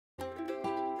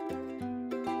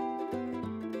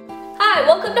Hi,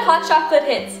 welcome to Hot Chocolate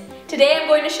Hits. Today I'm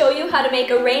going to show you how to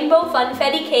make a rainbow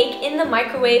funfetti cake in the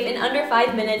microwave in under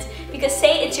 5 minutes, because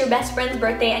say it's your best friend's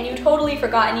birthday and you totally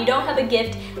forgot and you don't have a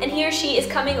gift and he or she is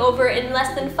coming over in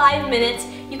less than 5 minutes.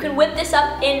 You can whip this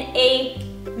up in a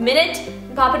minute,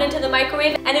 pop it into the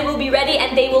microwave, and it will be ready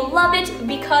and they will love it,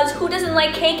 because who doesn't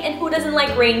like cake and who doesn't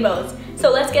like rainbows? So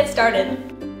let's get started.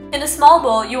 In a small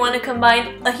bowl, you want to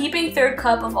combine a heaping third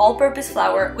cup of all-purpose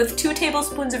flour with 2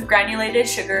 tablespoons of granulated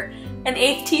sugar, an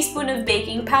 1/8 teaspoon of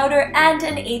baking powder, and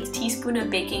an 1/8 teaspoon of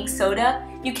baking soda.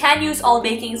 You can use all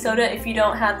baking soda if you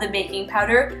don't have the baking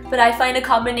powder, but I find a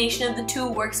combination of the two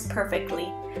works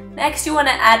perfectly. Next, you want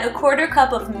to add a 1/4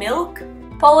 cup of milk,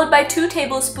 followed by 2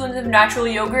 tablespoons of natural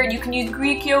yogurt. You can use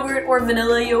Greek yogurt or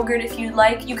vanilla yogurt if you'd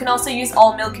like. You can also use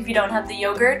all milk if you don't have the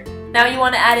yogurt. Now you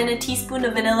want to add in a teaspoon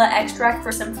of vanilla extract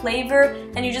for some flavor,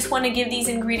 and you just want to give these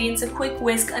ingredients a quick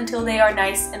whisk until they are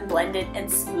nice and blended and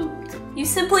smooth. You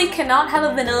simply cannot have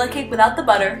a vanilla cake without the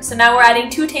butter, so now we're adding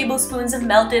 2 tablespoons of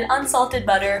melted unsalted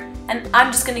butter, and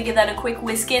I'm just going to give that a quick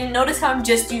whisk in. Notice how I'm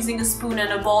just using a spoon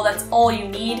and a bowl, that's all you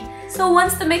need. So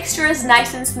once the mixture is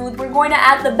nice and smooth, we're going to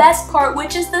add the best part,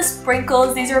 which is the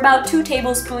sprinkles. These are about 2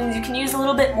 tablespoons. You can use a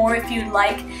little bit more if you'd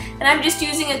like. And I'm just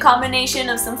using a combination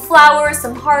of some flour,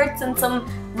 some hearts, and some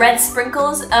red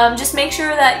sprinkles. Just make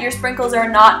sure that your sprinkles are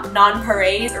not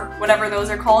nonpareils or whatever those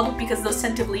are called, because those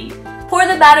tend to bleed. Pour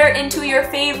the batter into your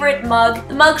favorite mug.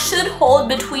 The mug should hold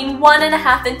between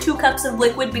 1.5 and 2 cups of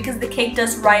liquid, because the cake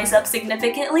does rise up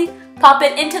significantly. Pop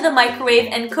it into the microwave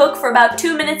and cook for about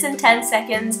 2 minutes and 10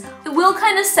 seconds. It will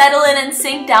kind of settle in and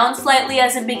sink down slightly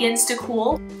as it begins to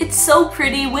cool. It's so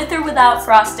pretty with or without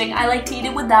frosting. I like to eat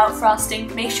it without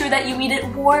frosting. Make sure that you eat it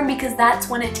warm, because that's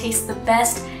when it tastes the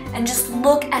best. And just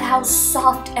look at how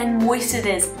soft and moist it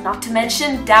is. Not to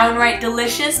mention downright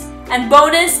delicious. And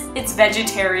bonus, it's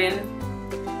vegetarian.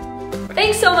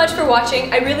 Thanks so much for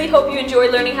watching. I really hope you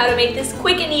enjoyed learning how to make this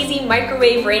quick and easy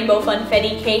microwave rainbow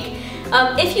funfetti cake.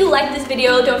 If you liked this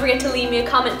video, don't forget to leave me a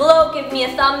comment below, give me a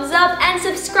thumbs up, and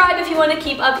subscribe if you want to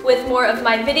keep up with more of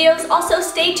my videos. Also,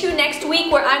 stay tuned next week,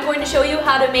 where I'm going to show you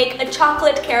how to make a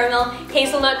chocolate caramel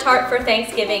hazelnut tart for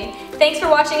Thanksgiving. Thanks for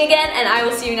watching again, and I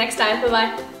will see you next time.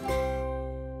 Bye-bye.